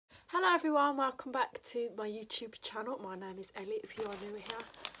Hello everyone, welcome back to my YouTube channel. My name is Ellie. If you are new here,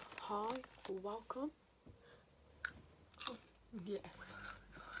 hi, welcome. Yes.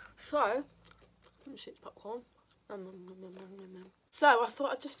 So, shit's popcorn. So I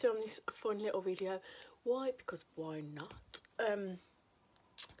thought I'd just film this fun little video. Why? Because why not? And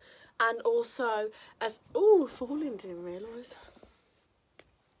also, falling, didn't realise.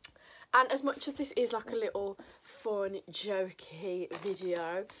 And as much as this is like a little fun, jokey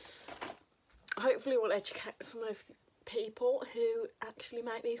video, hopefully it will educate some of people who actually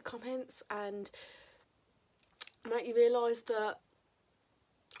make these comments and make you realise that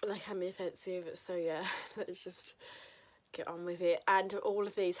they can be offensive. So yeah, let's just get on with it. And all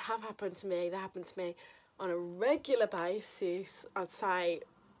of these have happened to me. They happen to me on a regular basis. I'd say,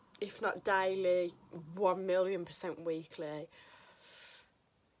 if not daily, 1,000,000% weekly.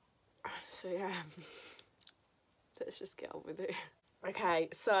 So yeah, let's just get on with it. Okay,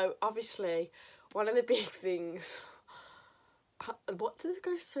 so obviously one of the big things, what does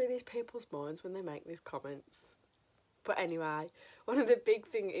go through these people's minds when they make these comments? But anyway, one of the big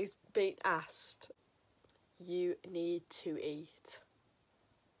things is being asked, you need to eat.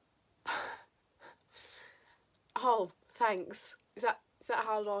 Oh, thanks. Is that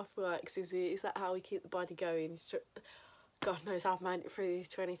how life works? Is that how we keep the body going? God knows I've made it through these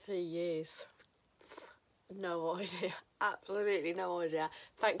 23 years. No idea. Absolutely no idea.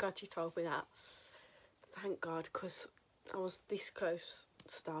 Thank God you told me that. Thank God, because I was this close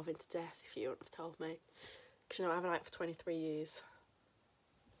to starving to death if you wouldn't have told me. Because you know, I haven't ate for 23 years.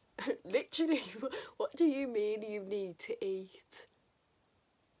 Literally, what do you mean you need to eat?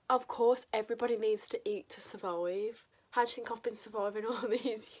 Of course, everybody needs to eat to survive. How do you think I've been surviving all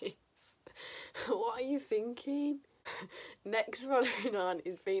these years? What are you thinking? Next following on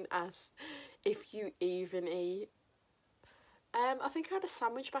is being asked if you even eat. I think I had a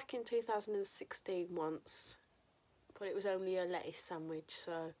sandwich back in 2016 once, but it was only a lettuce sandwich,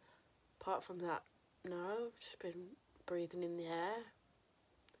 so apart from that, no, I've just been breathing in the air.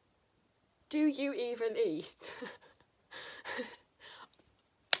 Do you even eat?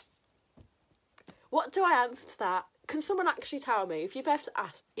 What do I answer to that? Can someone actually tell me, if you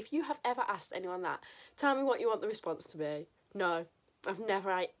have ever asked anyone that, tell me what you want the response to be? No, I've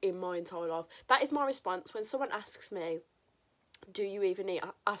never ate in my entire life. That is my response when someone asks me, do you even eat?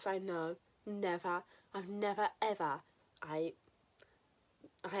 I say no, never. I've never ever ate.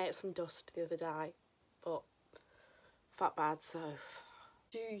 I ate some dust the other day, but felt bad, so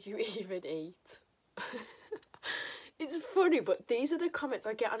do you even eat? It's funny, but these are the comments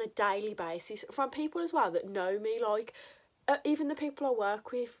I get on a daily basis from people as well that know me. Like, even the people I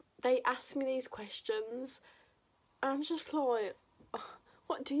work with, they ask me these questions. And I'm just like, oh,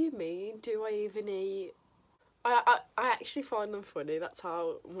 what do you mean? Do I even eat? I actually find them funny. That's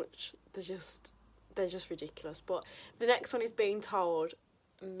how much they're just ridiculous. But the next one is being told,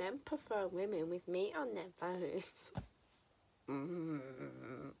 men prefer women with meat on their bones.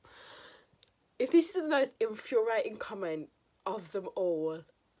 If this is the most infuriating comment of them all,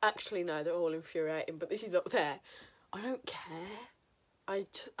 actually no, they're all infuriating, but this is up there. I don't care. I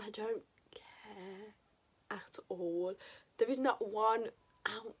don't care at all. There is not 1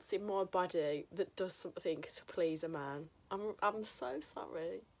 ounce in my body that does something to please a man. I'm so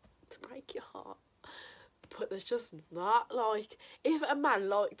sorry to break your heart, but there's just not. Like, if a man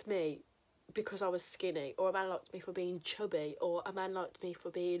liked me because I was skinny, or a man liked me for being chubby, or a man liked me for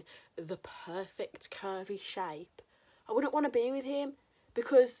being the perfect curvy shape, I wouldn't want to be with him,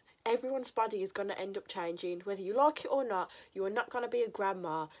 because everyone's body is going to end up changing. Whether you like it or not, you are not going to be a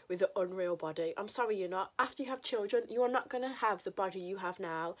grandma with an unreal body. I'm sorry, you're not. After you have children, you are not going to have the body you have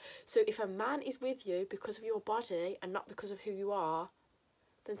now. So if a man is with you because of your body and not because of who you are,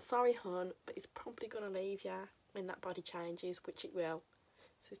 then sorry, hon, but he's probably going to leave you when that body changes, which it will.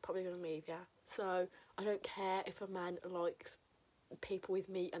 So he's probably going to leave you. So I don't care if a man likes people with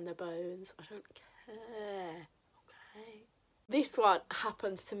meat and their bones. I don't care. Okay. This one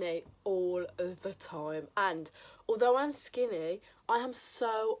happens to me all the time. And although I'm skinny, I am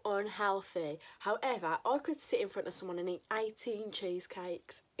so unhealthy. However, I could sit in front of someone and eat 18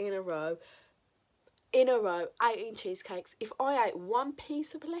 cheesecakes in a row. 18 cheesecakes. If I ate 1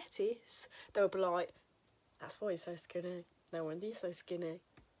 piece of lettuce, they would be like, that's why you're so skinny. No wonder you're so skinny.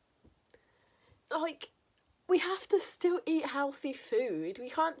 Like, we have to still eat healthy food. We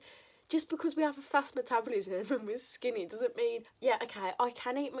can't, just because we have a fast metabolism and we're skinny doesn't mean, yeah, okay, I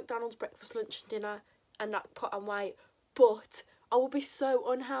can eat McDonald's breakfast, lunch and dinner and not put on weight, but I will be so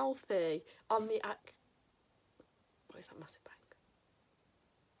unhealthy on the what is that massive bang?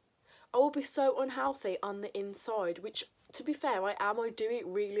 I will be so unhealthy on the inside, which to be fair, I do eat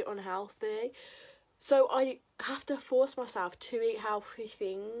really unhealthy. So I have to force myself to eat healthy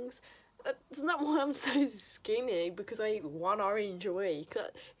things. It's not why I'm so skinny, because I eat one orange a week.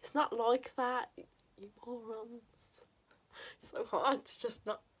 It's not like that, you morons. It's so hard to just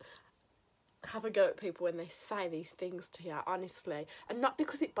not have a go at people when they say these things to you, honestly. And not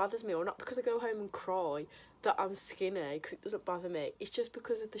because it bothers me, or not because I go home and cry that I'm skinny, because it doesn't bother me. It's just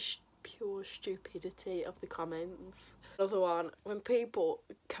because of the pure stupidity of the comments. Another one, when people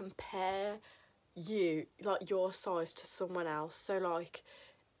compare you, like your size, to someone else. So like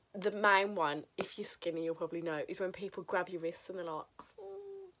the main one, if you're skinny you'll probably know, is when people grab your wrists and they're like,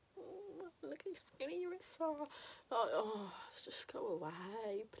 oh, look how skinny your wrists are. Like, oh, just go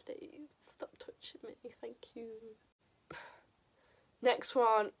away, please. Stop touching me, thank you. Next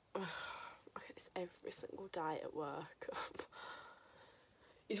one, I get this every single day at work,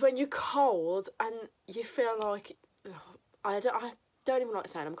 is when you're cold and you feel like, I don't even like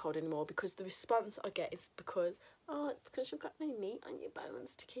saying I'm cold anymore, because the response I get is because, oh, it's because you've got no meat on your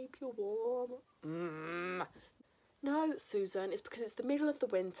bones to keep you warm. No, Susan, it's because it's the middle of the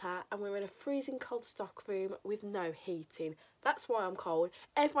winter and we're in a freezing cold stock room with no heating. That's why I'm cold.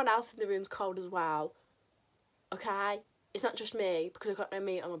 Everyone else in the room's cold as well. Okay? It's not just me, because I've got no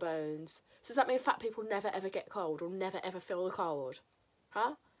meat on my bones. So does that mean fat people never ever get cold, or never ever feel the cold?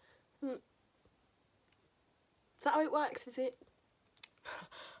 Huh? Is that how it works, is it?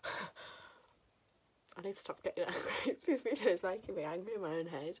 I need to stop getting angry. This video is making me angry in my own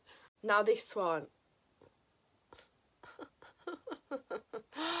head. Now this one.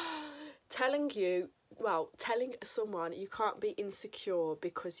 Telling someone you can't be insecure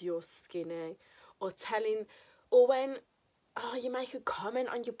because you're skinny, or when you make a comment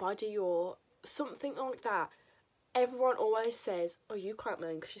on your body or something like that, everyone always says, oh, you can't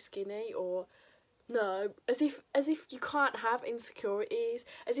moan because you're skinny, or no, as if you can't have insecurities,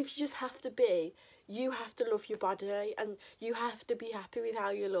 as if you just have to love your body and you have to be happy with how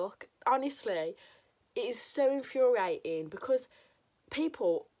you look. Honestly, it is so infuriating, because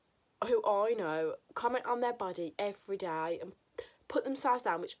people who I know comment on their body every day and put themselves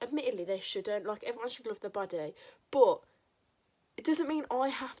down, which admittedly they shouldn't. Like, everyone should love their body, but it doesn't mean I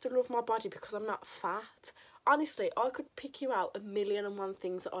have to love my body because I'm not fat. Honestly, I could pick you out 1,000,001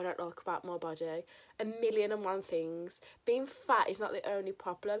 things that I don't like about my body. 1,000,001 things. Being fat is not the only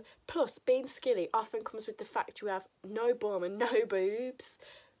problem. Plus, being skinny often comes with the fact you have no bum and no boobs.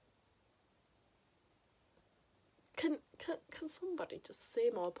 Can somebody just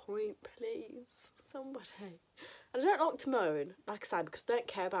see my point, please? Somebody. And I don't like to moan, like I say, because I don't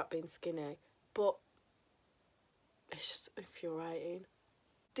care about being skinny, but it's just infuriating.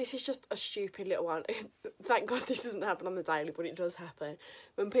 This is just a stupid little one. Thank God this doesn't happen on the daily, but it does happen.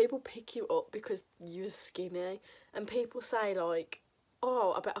 When people pick you up because you're skinny, and people say like,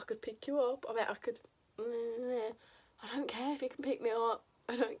 oh, I bet I could pick you up, I bet I could... I don't care if you can pick me up.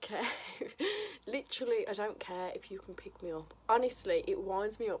 I don't care. Literally, I don't care if you can pick me up. Honestly, it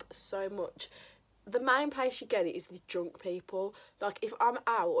winds me up so much. The main place you get it is with drunk people. Like, if I'm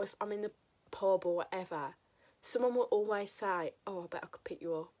out or if I'm in the pub or whatever, someone will always say, oh, I bet I could pick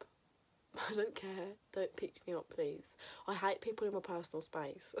you up. I don't care. Don't pick me up, please. I hate people in my personal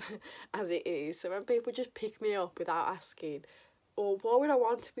space, as it is. So when people just pick me up without asking, or why would I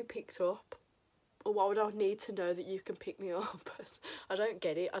want to be picked up? Or why would I need to know that you can pick me up? I don't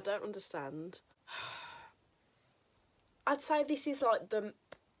get it. I don't understand. I'd say this is like the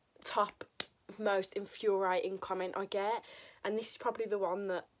top most infuriating comment I get. And this is probably the one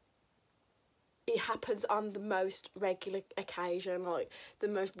that it happens on the most regular occasion, like the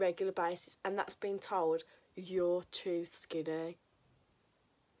most regular basis. And that's being told, you're too skinny.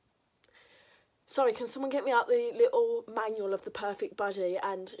 Sorry, can someone get me out the little manual of the perfect body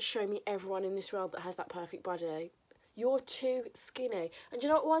and show me everyone in this world that has that perfect body? You're too skinny. And do you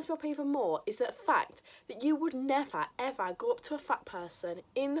know what winds me up even more? Is the fact that you would never, ever go up to a fat person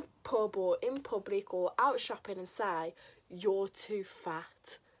in the pub or in public or out shopping and say, you're too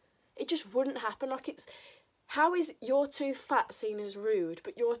fat. It just wouldn't happen. Like, it's... How is you're too fat seen as rude,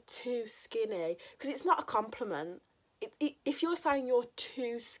 but you're too skinny? Because it's not a compliment. If you're saying you're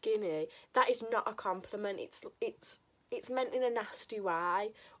too skinny, that is not a compliment. It's meant in a nasty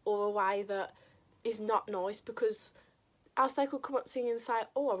way, or a way that is not nice, because else they could come up to you and say,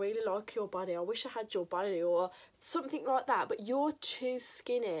 oh, I really like your body, I wish I had your body, or something like that. But you're too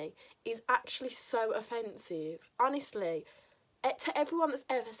skinny is actually so offensive. Honestly, to everyone that's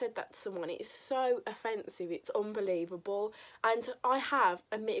ever said that to someone, it is so offensive, it's unbelievable. And I have,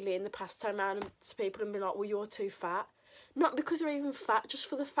 admittedly, in the past turned around to people and been like, well, you're too fat. Not because they're even fat, just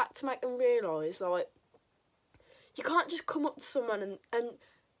for the fact to make them realise, like, You can't just come up to someone and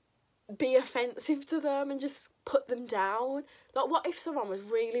be offensive to them and just put them down. Like, what if someone was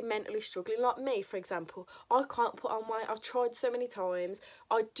really mentally struggling, like me, for example? I can't put on weight. I've tried so many times.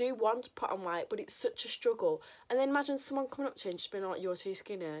 I do want to put on weight, but it's such a struggle. And then imagine someone coming up to you and just being like, you're too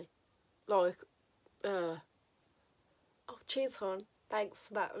skinny. Like, oh, cheers, hon. Thanks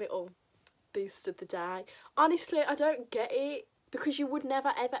for that little boost of the day. Honestly, I don't get it, because you would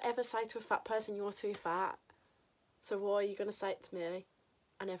never, ever, ever say to a fat person, you're too fat. So why are you going to say it to me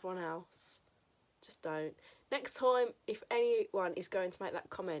and everyone else? Just don't. Next time, if anyone is going to make that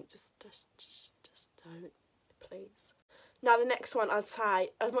comment, just don't, please. Now, the next one, I'd say,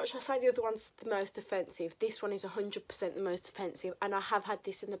 as much as I say the other one's the most offensive, this one is 100% the most offensive, and I have had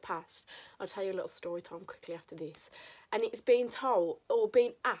this in the past. I'll tell you a little story time quickly after this. And it's being told or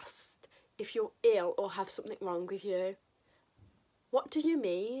being asked if you're ill or have something wrong with you. What do you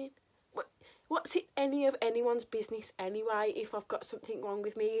mean? What's it any of anyone's business anyway if I've got something wrong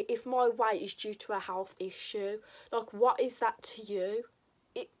with me? If my weight is due to a health issue, like, what is that to you?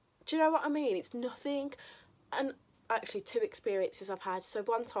 Do you know what I mean? It's nothing. And actually, 2 experiences I've had. So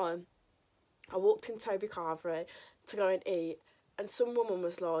one time, I walked in Toby Carvery to go and eat, and some woman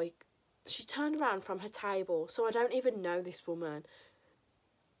was like, she turned around from her table, so I don't even know this woman.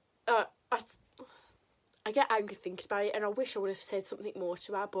 I get angry thinking about it, and I wish I would have said something more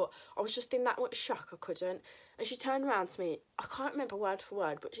to her, but I was just in that much shock I couldn't. And she turned around to me, I can't remember word for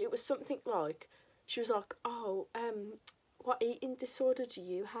word, but it was something like, she was like, oh, what eating disorder do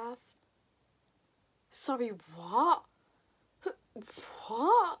you have? Sorry, what?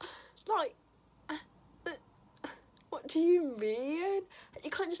 What? Like, what do you mean? You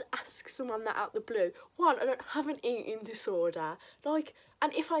can't just ask someone that out the blue. One, I don't have an eating disorder. Like,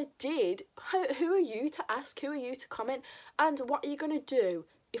 and if I did, who are you to ask? Who are you to comment? And what are you going to do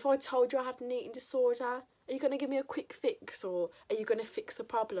if I told you I had an eating disorder? Are you going to give me a quick fix, or are you going to fix the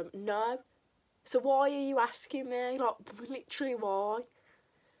problem? No. So why are you asking me? Like, literally why?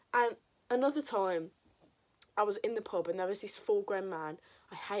 And another time, I was in the pub and there was this full-grown man.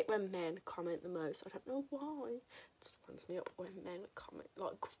 I hate when men comment the most. I don't know why. It just winds me up when men comment,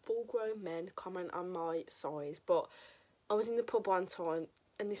 like full-grown men comment on my size. But I was in the pub one time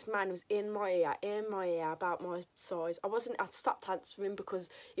and this man was in my ear about my size. I'd stopped answering because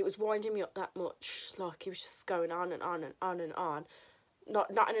it was winding me up that much. Like, he was just going on and on and on and on.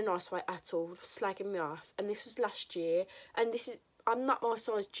 Not in a nice way at all, slagging me off. And this was last year, and I'm not my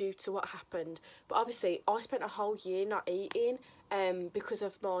size due to what happened, but obviously I spent a whole year not eating because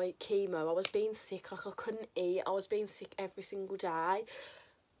of my chemo. I was being sick, like I couldn't eat. I was being sick every single day,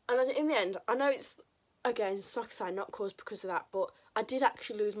 and in the end, I know it's, again, like I say, not caused because of that, but I did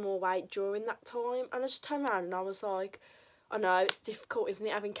actually lose more weight during that time. And I just turned around and I was like, I know it's difficult, isn't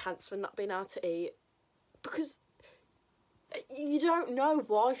it, having cancer and not being able to eat, because you don't know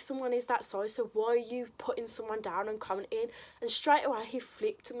why someone is that size, so why are you putting someone down and commenting? And straight away he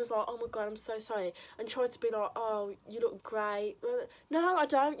flipped and was like, oh my god, I'm so sorry, and tried to be like, oh, you look great. No, I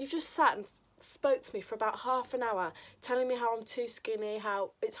don't. You've just sat and spoke to me for about half an hour telling me how I'm too skinny,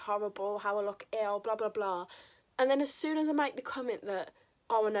 how it's horrible, how I look ill, blah blah blah. And then as soon as I make the comment that,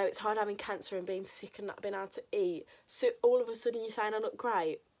 oh, I know it's hard having cancer and being sick and not being able to eat, so all of a sudden you're saying I look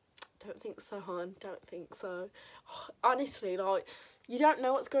great? Don't think so, hon. Don't think so. Honestly, like, you don't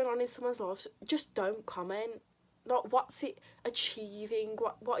know what's going on in someone's life, so just don't comment. Like, what's it achieving?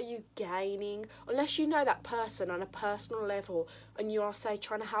 What are you gaining? Unless you know that person on a personal level and you are, say,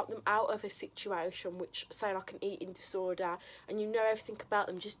 trying to help them out of a situation, which, say, like an eating disorder, and you know everything about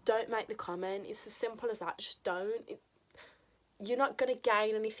them, just don't make the comment. It's as simple as that. Just don't. You're not going to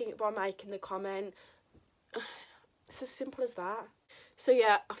gain anything by making the comment. It's as simple as that. So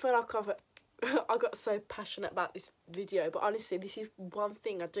yeah, I feel like I got so passionate about this video, but honestly, this is one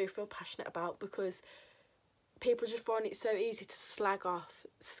thing I do feel passionate about, because people just find it so easy to slag off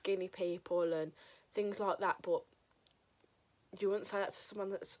skinny people and things like that, but you wouldn't say that to someone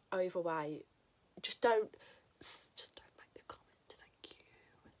that's overweight. Just don't make the comment.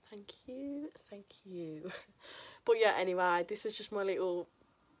 Thank you. But yeah, anyway, this is just my little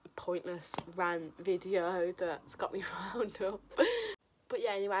pointless rant video that's got me wound up. But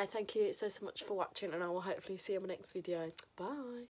yeah, anyway, thank you so much for watching, and I will hopefully see you in my next video. Bye.